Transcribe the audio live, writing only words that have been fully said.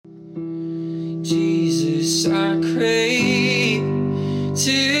Jesus, I crave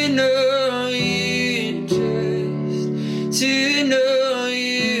to know you, just to know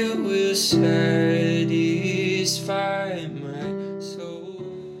you will satisfy my soul.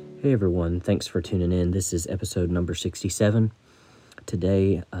 Hey everyone, thanks for tuning in. This is episode number 67.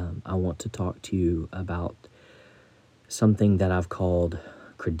 Today, I want to talk to you about something that I've called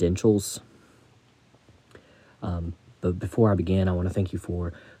credentials. But before I begin, I want to thank you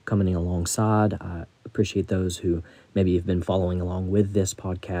for coming alongside. I appreciate those who maybe have been following along with this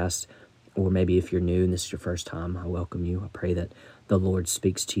podcast, or maybe if you're new and this is your first time, I welcome you. I pray that the Lord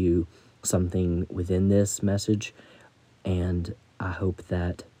speaks to you something within this message, and I hope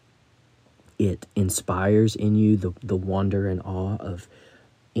that it inspires in you the wonder and awe of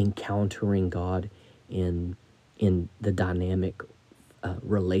encountering God in the dynamic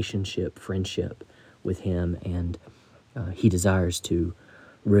relationship, friendship with Him, and He desires to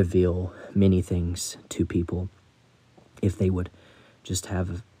reveal many things to people if they would just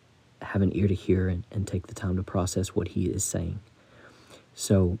have an ear to hear and take the time to process what He is saying.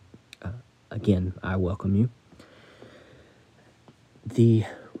 So, again, I welcome you.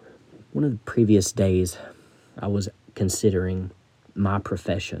 One of the previous days, I was considering my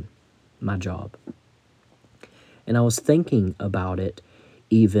profession, my job. And I was thinking about it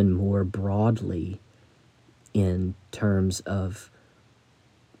even more broadly in terms of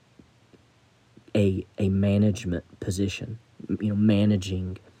a management position,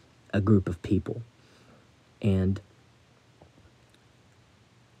 managing a group of people, and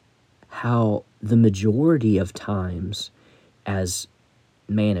how the majority of times as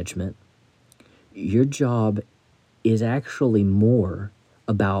management, your job is actually more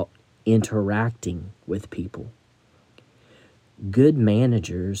about interacting with people. Good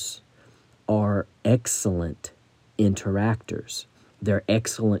managers are excellent interactors. They're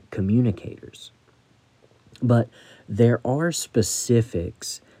excellent communicators. But there are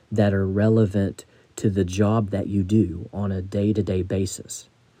specifics that are relevant to the job that you do on a day-to-day basis.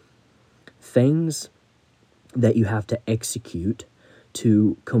 Things that you have to execute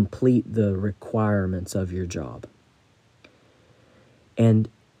to complete the requirements of your job. And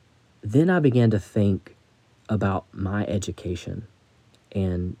then I began to think about my education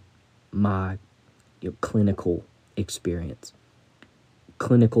and my clinical experience,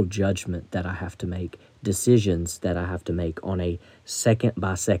 clinical judgment that I have to make, decisions that I have to make on a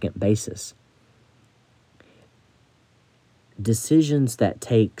second-by-second basis. Decisions that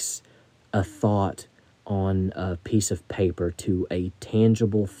takes a thought on a piece of paper to a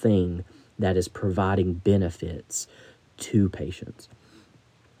tangible thing that is providing benefits to patients.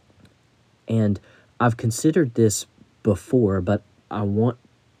 And I've considered this before, but I want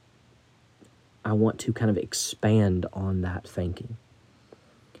to kind of expand on that thinking.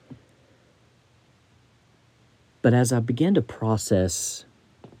 But as I began to process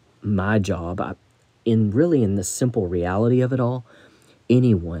my job, in the simple reality of it all,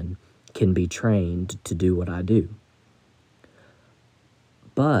 anyone can be trained to do what I do.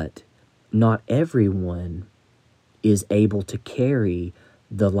 But not everyone is able to carry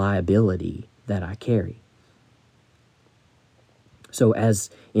the liability that I carry. So as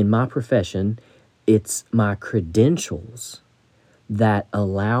in my profession, it's my credentials that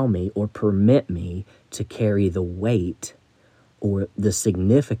allow me or permit me to carry the weight or the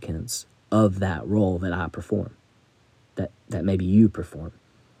significance of that role that I perform, that maybe you perform.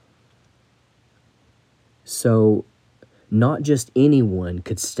 So not just anyone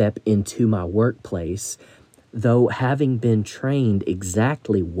could step into my workplace, though having been trained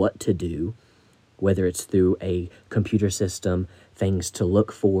exactly what to do, whether it's through a computer system, things to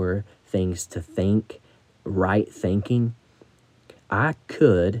look for, things to think, right thinking, I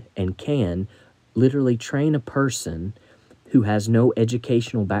could and can literally train a person who has no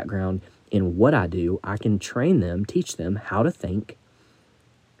educational background in what I do. I can train them, teach them how to think,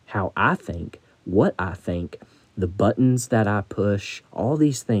 how I think, what I think, the buttons that I push, all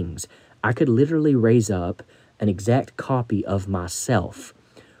these things. I could literally raise up an exact copy of myself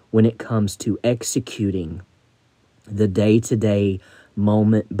when it comes to executing the day-to-day,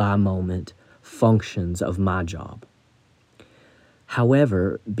 moment-by-moment functions of my job.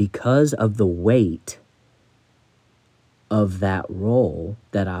 However, because of the weight of that role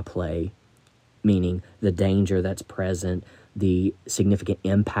that I play, meaning the danger that's present, the significant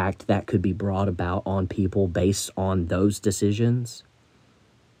impact that could be brought about on people based on those decisions,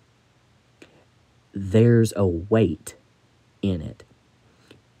 there's a weight in it.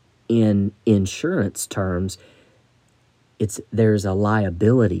 In insurance terms, there's a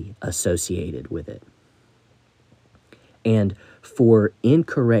liability associated with it. And For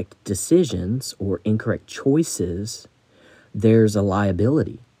incorrect decisions or incorrect choices, there's a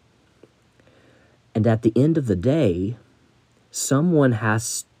liability. And at the end of the day, someone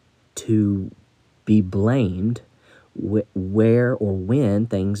has to be blamed where or when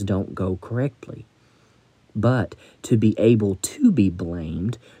things don't go correctly. But to be able to be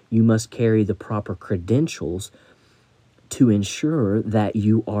blamed, you must carry the proper credentials to ensure that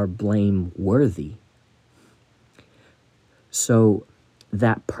you are blameworthy. So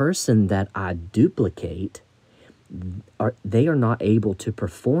that person that I duplicate, they are not able to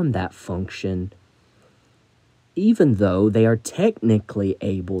perform that function, even though they are technically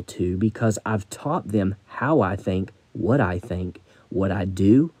able to, because I've taught them how I think, what I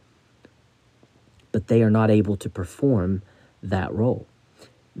do, but they are not able to perform that role.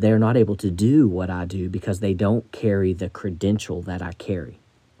 They're not able to do what I do because they don't carry the credential that I carry.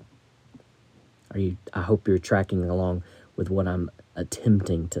 I hope you're tracking along with what I'm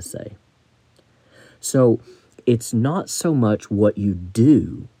attempting to say. So it's not so much what you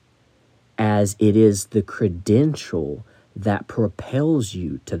do as it is the credential that propels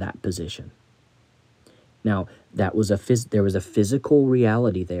you to that position. Now, there was a physical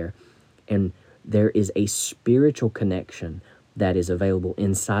reality there, and there is a spiritual connection that is available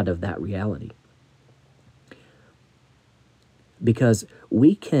inside of that reality. Because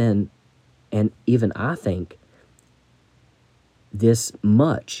we can, and even I think, this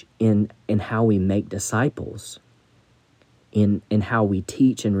much in how we make disciples, in how we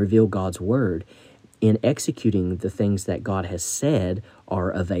teach and reveal God's word, in executing the things that God has said are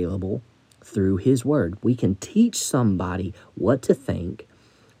available through his word. We can teach somebody what to think,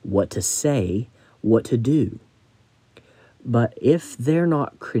 what to say, what to do. But if they're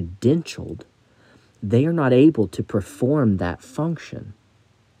not credentialed, they are not able to perform that function.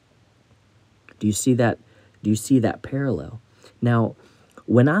 Do you see that? Do you see that parallel? Now,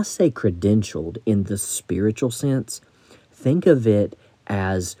 when I say credentialed in the spiritual sense, think of it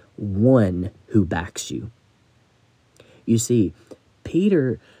as one who backs you. You see,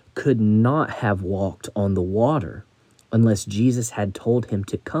 Peter could not have walked on the water unless Jesus had told him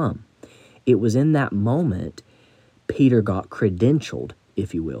to come. It was in that moment Peter got credentialed,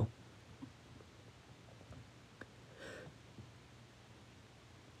 if you will.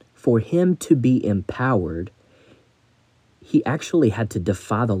 For him to be empowered, he actually had to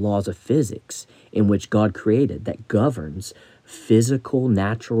defy the laws of physics in which God created that governs physical,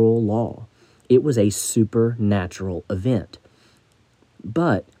 natural law. It was a supernatural event.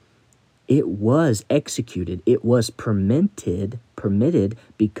 But it was executed, it was permitted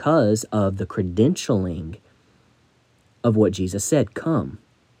because of the credentialing of what Jesus said, come.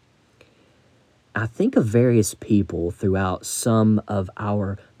 I think of various people throughout some of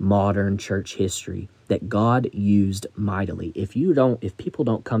our modern church history that God used mightily. If people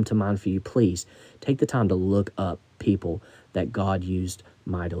don't come to mind for you, please take the time to look up people that God used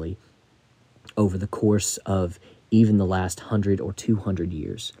mightily over the course of even the last 100 or 200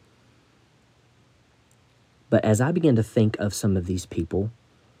 years. But as I began to think of some of these people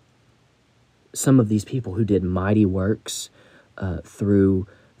who did mighty works through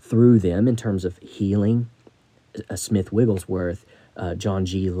them in terms of healing, Smith Wigglesworth, John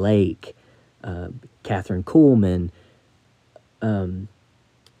G. Lake, Catherine Kuhlman,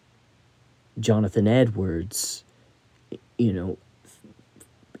 Jonathan Edwards, in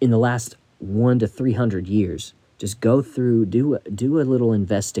the last 100 to 300 years, just go through, do a little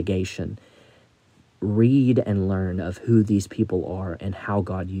investigation, read and learn of who these people are and how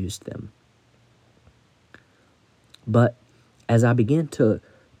God used them. But as I began to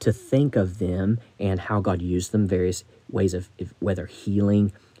think of them and how God used them, various ways of whether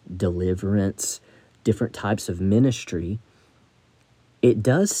healing, deliverance, different types of ministry, it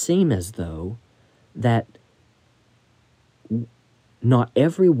does seem as though that not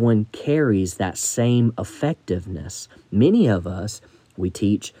everyone carries that same effectiveness. Many of us, we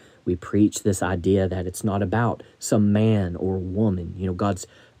preach this idea that it's not about some man or woman, God's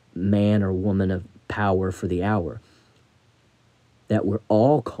man or woman of power for the hour. That we're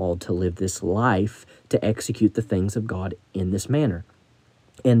all called to live this life to execute the things of God in this manner.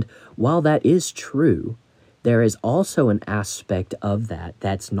 And while that is true, there is also an aspect of that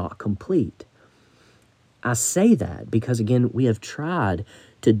that's not complete. I say that because, again, we have tried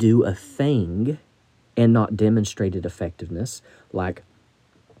to do a thing and not demonstrated effectiveness like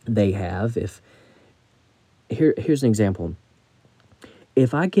they have. Here's an example.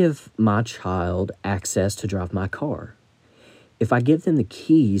 If I give my child access to drive my car, if I give them the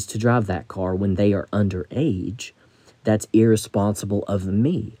keys to drive that car when they are underage, that's irresponsible of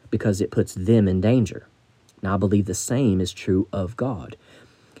me because it puts them in danger. And I believe the same is true of God.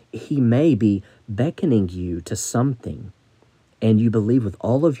 He may be beckoning you to something, and you believe with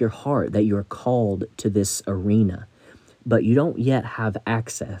all of your heart that you're called to this arena, but you don't yet have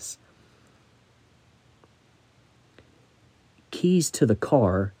access. Keys to the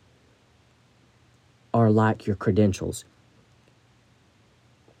car are like your credentials.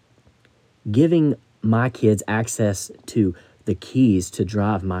 Giving my kids access to the keys to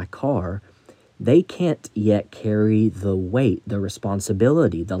drive my car, they can't yet carry the weight, the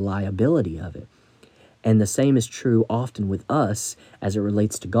responsibility, the liability of it. And the same is true often with us as it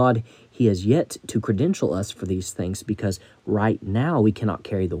relates to God. He has yet to credential us for these things because right now we cannot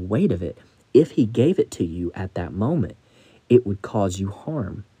carry the weight of it. If He gave it to you at that moment, it would cause you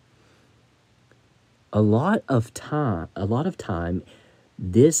harm. A lot of time,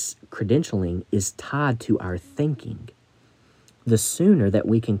 this credentialing is tied to our thinking. The sooner that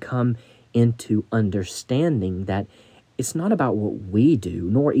we can come into understanding that it's not about what we do,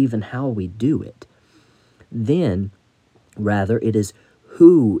 nor even how we do it, then rather it is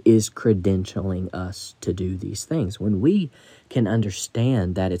who is credentialing us to do these things. When we can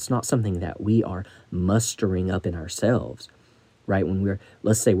understand that it's not something that we are mustering up in ourselves, right? When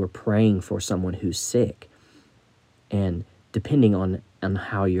let's say we're praying for someone who's sick, and depending on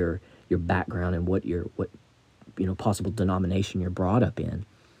how your background and what possible denomination you're brought up in,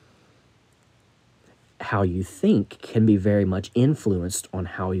 how you think can be very much influenced on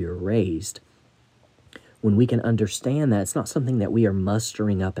how you're raised. When we can understand that it's not something that we are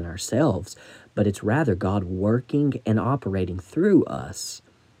mustering up in ourselves, but it's rather God working and operating through us,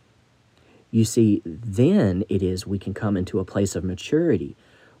 you see, then it is we can come into a place of maturity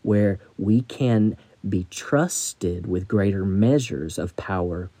where we can be trusted with greater measures of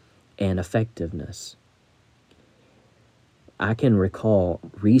power and effectiveness. I can recall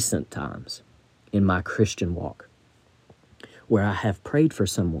recent times in my Christian walk where I have prayed for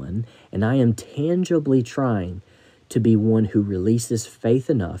someone and I am tangibly trying to be one who releases faith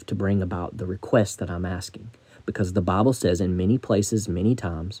enough to bring about the request that I'm asking. Because the Bible says in many places, many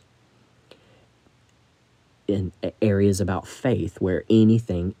times, in areas about faith where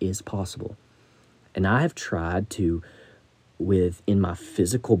anything is possible. And I have tried to, in my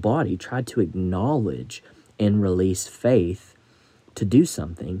physical body, tried to acknowledge and release faith to do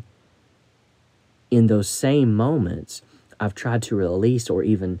something. In those same moments, I've tried to release or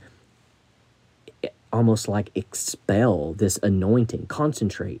even almost like expel this anointing,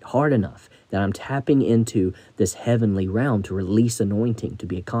 concentrate hard enough that I'm tapping into this heavenly realm to release anointing to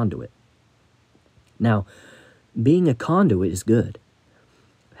be a conduit. Now, being a conduit is good.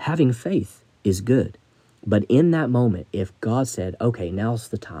 Having faith is good. But in that moment, if God said, okay, now's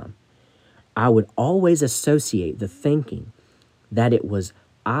the time, I would always associate the thinking that it was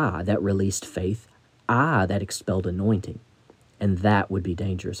I that released faith, I that expelled anointing. And that would be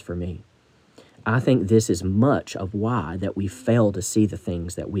dangerous for me. I think this is much of why that we fail to see the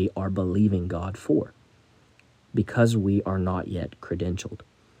things that we are believing God for, because we are not yet credentialed.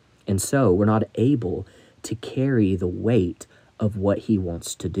 And so we're not able to carry the weight of what He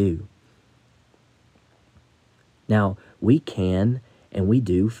wants to do. Now, we can and we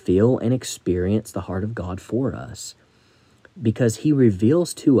do feel and experience the heart of God for us because He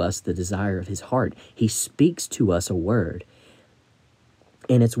reveals to us the desire of His heart. He speaks to us a word.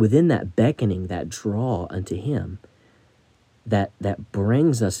 And it's within that beckoning, that draw unto Him, that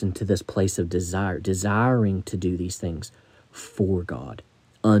brings us into this place of desire, desiring to do these things for God,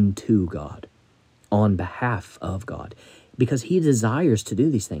 unto God, on behalf of God, because He desires to do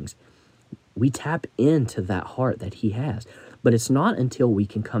these things. We tap into that heart that He has, but it's not until we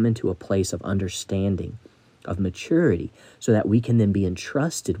can come into a place of understanding, of maturity, so that we can then be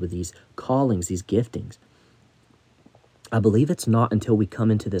entrusted with these callings, these giftings. I believe it's not until we come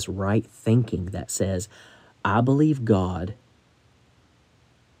into this right thinking that says, I believe God,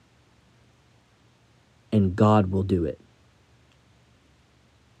 and God will do it.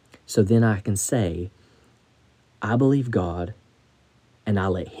 So then I can say, I believe God, and I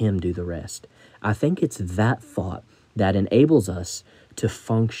let Him do the rest. I think it's that thought that enables us to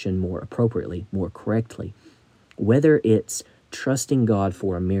function more appropriately, more correctly. Whether it's trusting God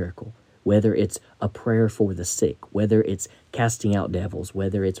for a miracle, whether it's a prayer for the sick, whether it's casting out devils,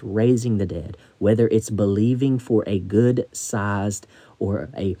 whether it's raising the dead, whether it's believing for a good-sized or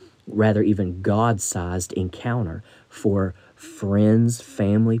a rather even God-sized encounter for friends,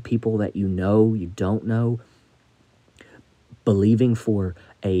 family, people that you know, you don't know, believing for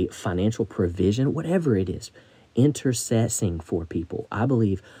a financial provision, whatever it is, intercessing for people. I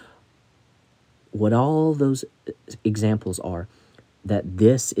believe what all those examples are, that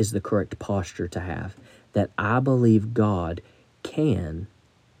this is the correct posture to have, that I believe God can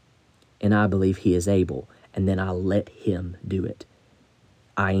and I believe he is able, and then I let him do it.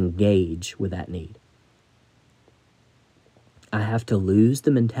 I engage with that need. I have to lose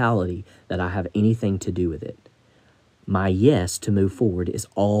the mentality that I have anything to do with it. My yes to move forward is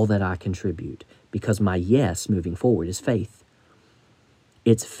all that I contribute, because my yes moving forward is faith.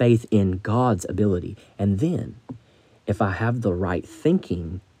 It's faith in God's ability. And then, if I have the right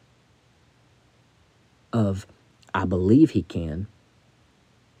thinking of, I believe he can,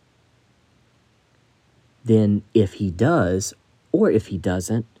 then if he does, or if he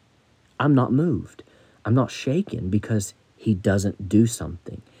doesn't, I'm not moved. I'm not shaken because he doesn't do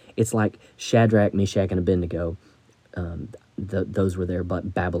something. It's like Shadrach, Meshach, and Abednego. Those were their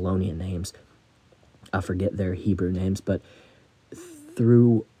Babylonian names. I forget their Hebrew names, but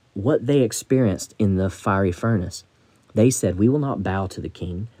through what they experienced in the fiery furnace, they said, we will not bow to the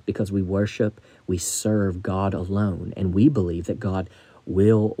king because we serve God alone, and we believe that God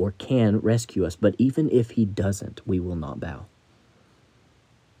will or can rescue us. But even if he doesn't, we will not bow.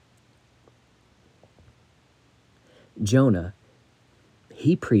 Jonah,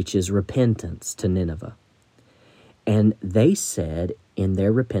 he preaches repentance to Nineveh. And they said, in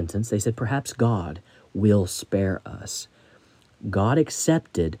their repentance, they said, perhaps God will spare us. God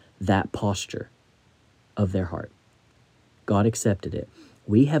accepted that posture of their heart. God accepted it.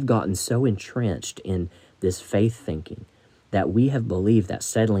 We have gotten so entrenched in this faith thinking that we have believed that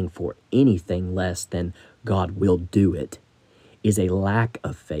settling for anything less than God will do it is a lack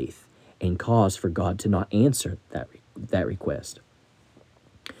of faith and cause for God to not answer that request.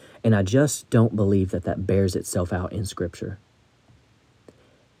 And I just don't believe that bears itself out in Scripture.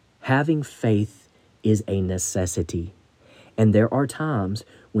 Having faith is a necessity. And there are times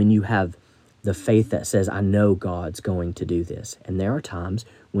when you have the faith that says, I know God's going to do this. And there are times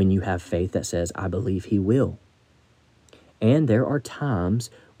when you have faith that says, I believe he will. And there are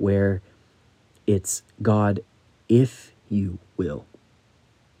times where it's, God, if you will.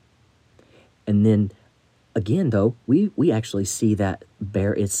 And then again, though, we actually see that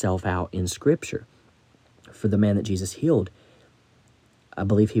bear itself out in Scripture. For the man that Jesus healed, I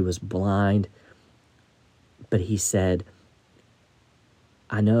believe he was blind, but he said,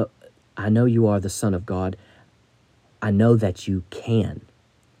 I know you are the Son of God. I know that you can,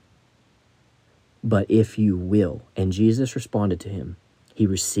 but if you will. And Jesus responded to him. He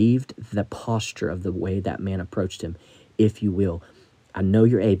received the posture of the way that man approached him. If you will. I know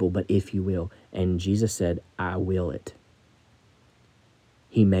you're able, but if you will. And Jesus said, I will it.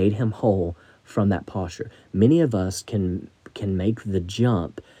 He made him whole from that posture. Many of us can make the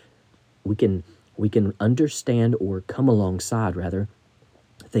jump. We can understand or come alongside, rather,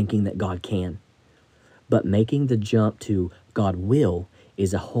 thinking that God can. But making the jump to God will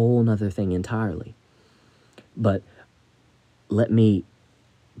is a whole nother thing entirely. But let me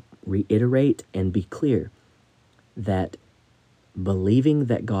reiterate and be clear that believing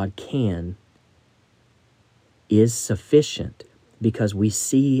that God can is sufficient, because we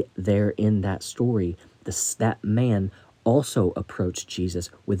see there in that story, that man also approached Jesus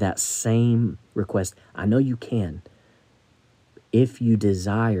with that same request. I know you can. If you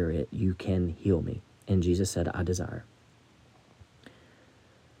desire it, you can heal me. And Jesus said, I desire.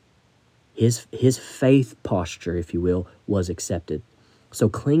 His faith posture, if you will, was accepted. So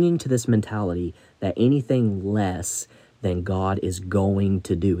clinging to this mentality that anything less than God is going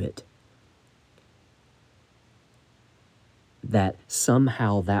to do it, that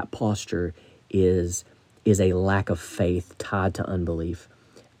somehow that posture is a lack of faith tied to unbelief,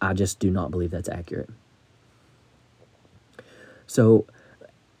 I just do not believe that's accurate. So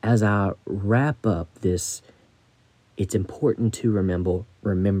as I wrap up this, it's important to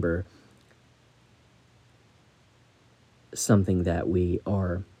remember something that we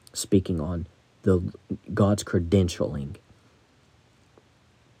are speaking on, God's credentialing.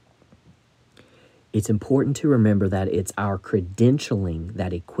 It's important to remember that it's our credentialing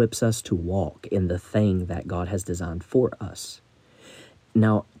that equips us to walk in the thing that God has designed for us.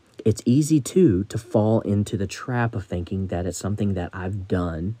 Now, it's easy, to fall into the trap of thinking that it's something that I've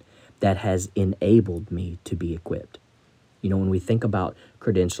done that has enabled me to be equipped. When we think about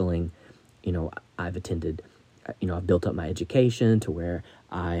credentialing, I've built up my education to where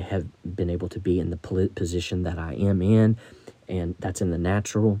I have been able to be in the position that I am in, and that's in the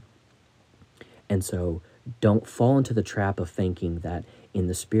natural. And so don't fall into the trap of thinking that in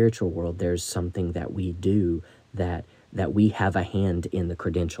the spiritual world there's something that we do that we have a hand in the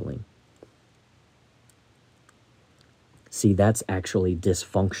credentialing. See, that's actually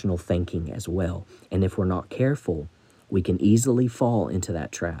dysfunctional thinking as well. And if we're not careful, we can easily fall into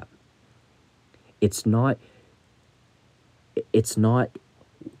that trap. It's not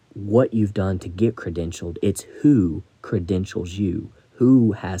what you've done to get credentialed. It's who credentials you,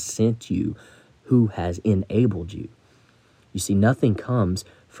 who has sent you, who has enabled you. You see, nothing comes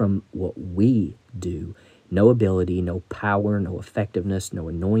from what we do. No ability, no power, no effectiveness, no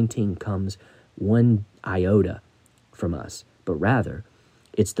anointing comes one iota from us. But rather,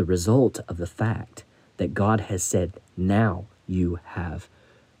 it's the result of the fact that God has said, now you have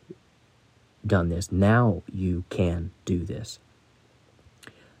done this. Now you can do this.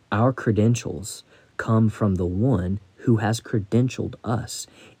 Our credentials come from the one who has credentialed us.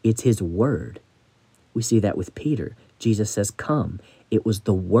 It's his word. We see that with Peter. Jesus says, come. It was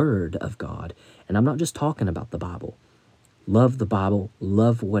the word of God. And I'm not just talking about the Bible. Love the Bible.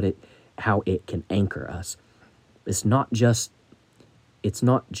 Love how it can anchor us. It's not just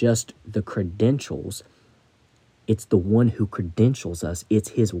the credentials. It's the one who credentials us. It's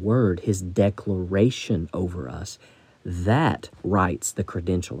his word, his declaration over us. That writes the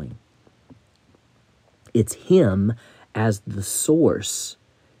credentialing. It's him as the source.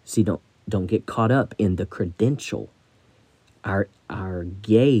 See, don't get caught up in the credential. Our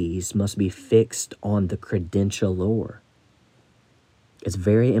gaze must be fixed on the credentialor. It's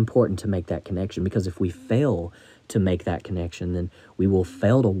very important to make that connection, because if we fail to make that connection, then we will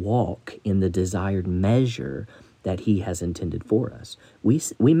fail to walk in the desired measure that he has intended for us.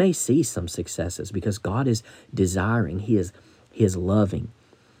 We may see some successes because God is desiring, he is loving,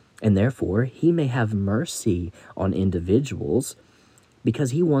 and therefore he may have mercy on individuals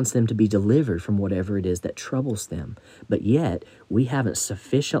because he wants them to be delivered from whatever it is that troubles them. But yet, we haven't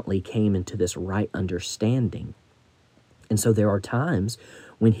sufficiently came into this right understanding. And so there are times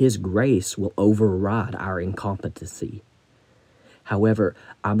when his grace will override our incompetency. However,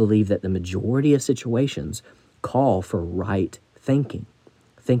 I believe that the majority of situations call for right thinking.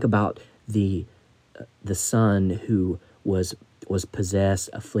 Think about the son who was possessed,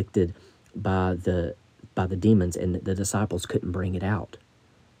 afflicted by the demons, and the disciples couldn't bring it out.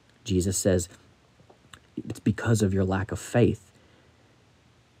 Jesus says, it's because of your lack of faith.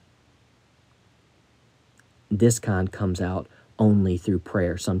 This kind comes out only through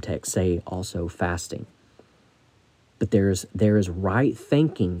prayer. Some texts say also fasting. But there is right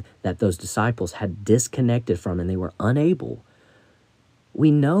thinking that those disciples had disconnected from, and they were unable.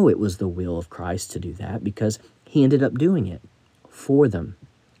 We know it was the will of Christ to do that because he ended up doing it for them.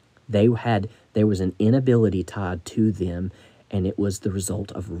 There was an inability tied to them, and it was the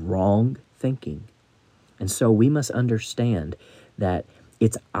result of wrong thinking. And so we must understand that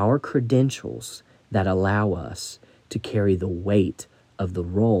it's our credentials that allow us to carry the weight of the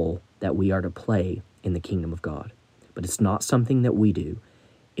role that we are to play in the kingdom of God. But it's not something that we do.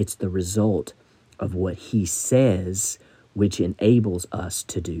 It's the result of what he says, which enables us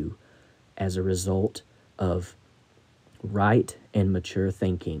to do as a result of right and mature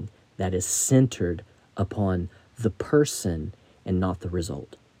thinking that is centered upon the person and not the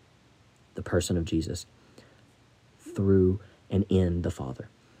result. The person of Jesus through and in the Father.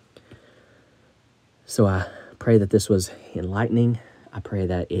 So I pray that this was enlightening. I pray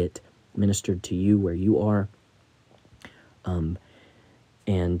that it ministered to you where you are.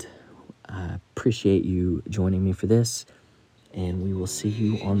 And I appreciate you joining me for this. And we will see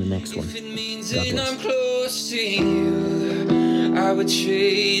you on the next one. If it means God that bless. I'm close to you, I would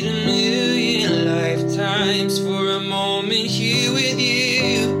trade a million lives